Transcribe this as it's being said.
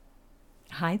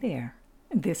Hi there,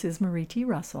 this is Marie T.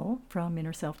 Russell from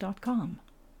InnerSelf.com.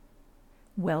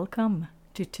 Welcome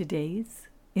to today's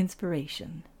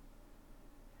inspiration.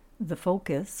 The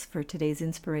focus for today's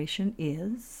inspiration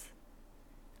is,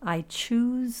 I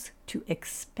choose to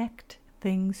expect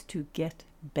things to get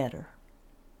better.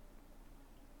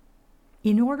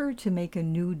 In order to make a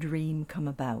new dream come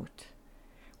about,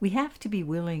 we have to be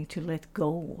willing to let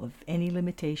go of any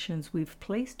limitations we've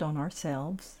placed on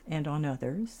ourselves and on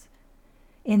others,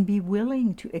 and be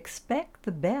willing to expect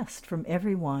the best from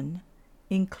everyone,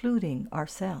 including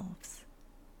ourselves.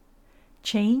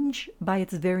 Change, by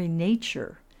its very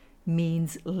nature,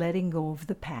 means letting go of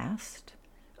the past,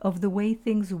 of the way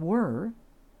things were,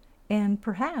 and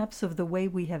perhaps of the way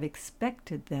we have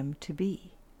expected them to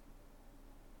be.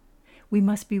 We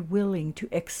must be willing to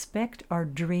expect our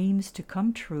dreams to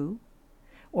come true,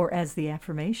 or as the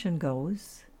affirmation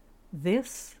goes,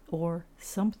 this or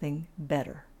something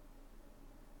better.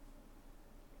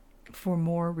 For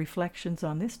more reflections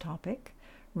on this topic,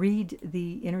 read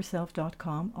the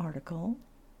InnerSelf.com article,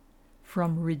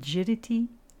 From Rigidity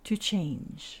to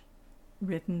Change,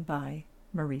 written by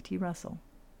Marie T. Russell.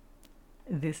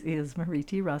 This is Marie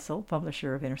T. Russell,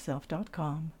 publisher of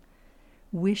InnerSelf.com,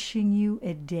 wishing you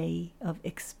a day of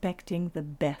expecting the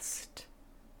best,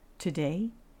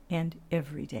 today and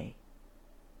every day.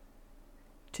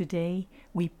 Today,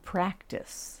 we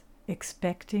practice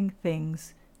expecting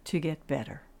things to get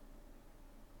better.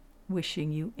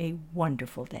 Wishing you a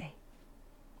wonderful day.